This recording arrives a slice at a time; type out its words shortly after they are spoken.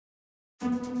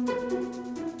Welcome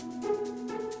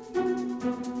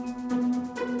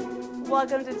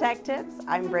to Tech Tips.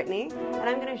 I'm Brittany, and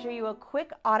I'm going to show you a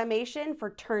quick automation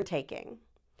for turn taking.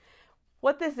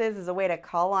 What this is a way to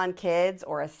call on kids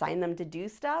or assign them to do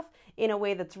stuff in a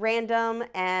way that's random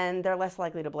and they're less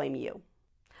likely to blame you.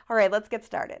 All right, let's get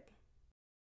started.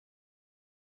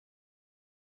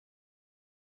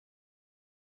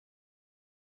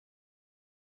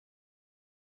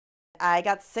 I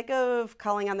got sick of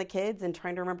calling on the kids and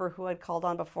trying to remember who I'd called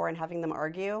on before and having them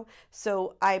argue,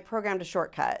 so I programmed a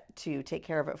shortcut to take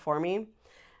care of it for me.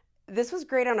 This was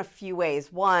great on a few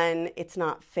ways. One, it's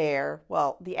not fair.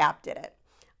 Well, the app did it.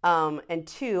 And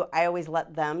two, I always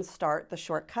let them start the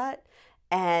shortcut.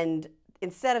 And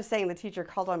instead of saying the teacher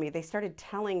called on me, they started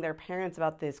telling their parents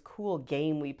about this cool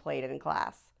game we played in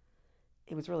class.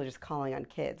 It was really just calling on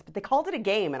kids, but they called it a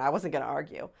game and I wasn't going to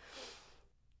argue.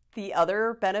 The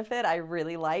other benefit I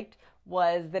really liked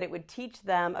was that it would teach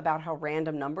them about how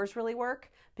random numbers really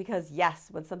work, because yes,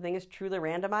 when something is truly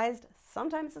randomized,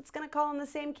 sometimes it's going to call on the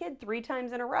same kid 3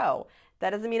 times in a row. That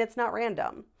doesn't mean it's not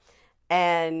random.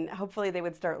 And hopefully they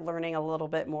would start learning a little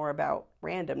bit more about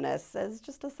randomness as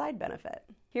just a side benefit.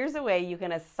 Here's a way you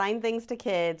can assign things to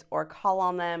kids or call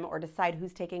on them or decide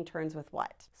who's taking turns with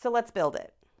what. So let's build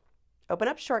it. Open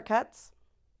up Shortcuts.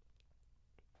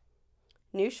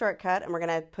 New shortcut, and we're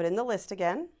going to put in the list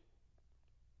again.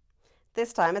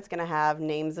 This time it's going to have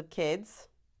names of kids.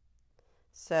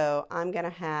 So I'm going to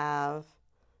have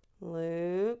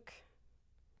Luke,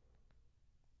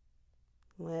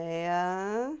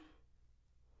 Leah,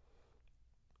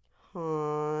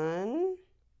 Han.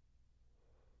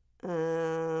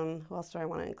 Who else do I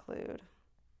want to include?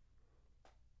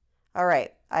 All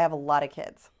right, I have a lot of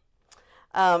kids.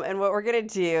 And what we're going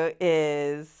to do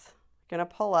is going to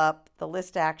pull up the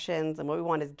list actions, and what we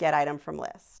want is get item from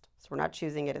list. So we're not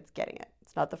choosing it, it's getting it.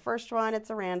 It's not the first one, it's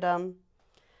a random.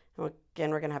 And again,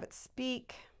 we're going to have it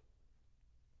speak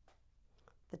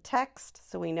the text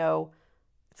so we know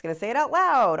it's going to say it out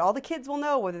loud. All the kids will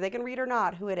know whether they can read or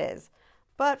not who it is.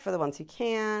 But for the ones who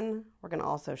can, we're going to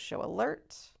also show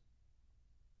alert.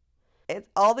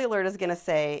 All the alert is going to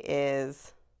say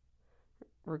is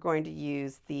we're going to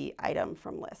use the item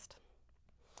from list.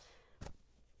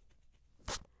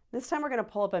 This time we're going to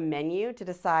pull up a menu to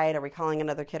decide, are we calling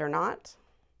another kid or not?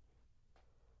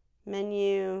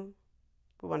 Menu,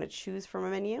 we want to choose from a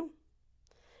menu.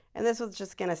 And this was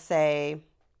just going to say,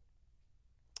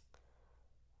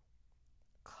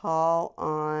 call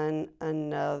on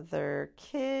another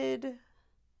kid.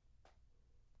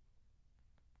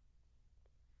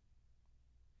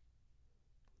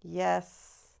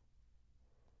 Yes.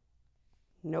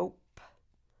 Nope.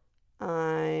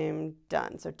 I'm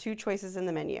done. So 2 choices in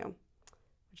the menu,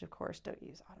 which of course don't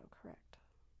use autocorrect.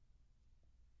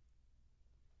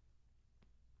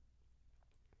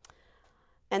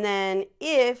 And then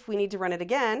if we need to run it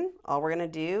again, all we're going to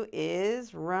do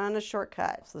is run a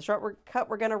shortcut. So the shortcut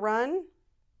we're going to run,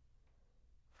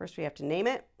 first we have to name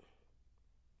it.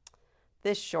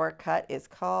 This shortcut is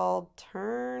called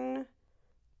turn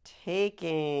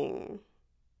taking.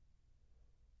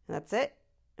 And that's it.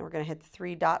 And we're going to hit the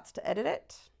 3 dots to edit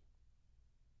it.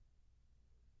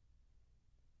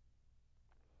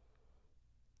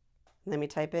 And then we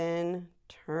type in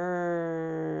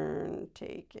turn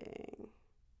taking.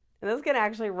 And this is going to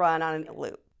actually run on a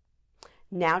loop.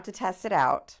 Now to test it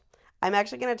out, I'm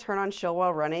actually going to turn on show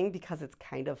while running because it's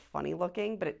kind of funny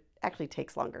looking, but it actually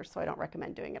takes longer, so I don't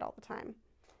recommend doing it all the time.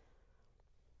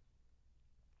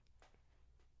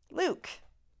 Luke.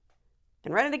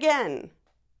 And run it again.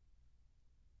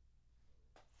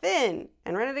 Finn,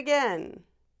 and run it again.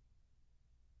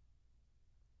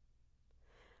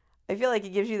 I feel like it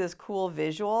gives you this cool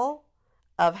visual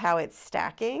of how it's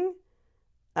stacking.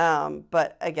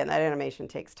 But again, that animation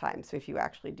takes time. So if you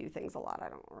actually do things a lot, I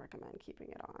don't recommend keeping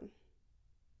it on.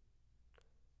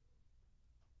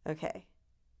 Okay.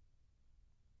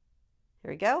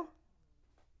 Here we go.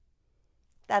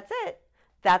 That's it.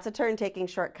 That's a turn-taking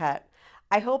shortcut.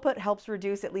 I hope it helps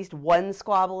reduce at least one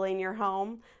squabble in your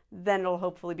home. Then it'll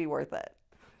hopefully be worth it.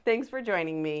 Thanks for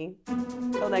joining me.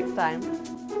 Till next time.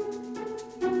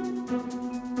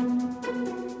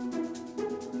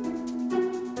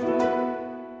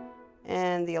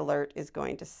 And the alert is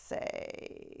going to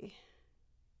say,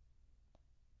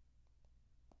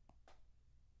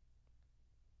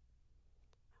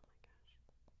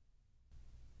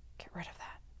 get rid of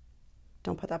that.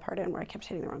 Don't put that part in where I kept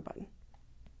hitting the wrong button.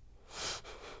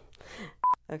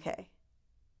 Okay.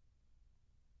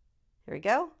 Here we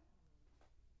go.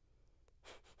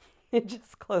 It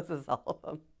just closes all of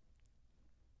them.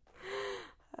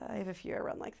 I have a few I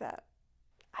run like that.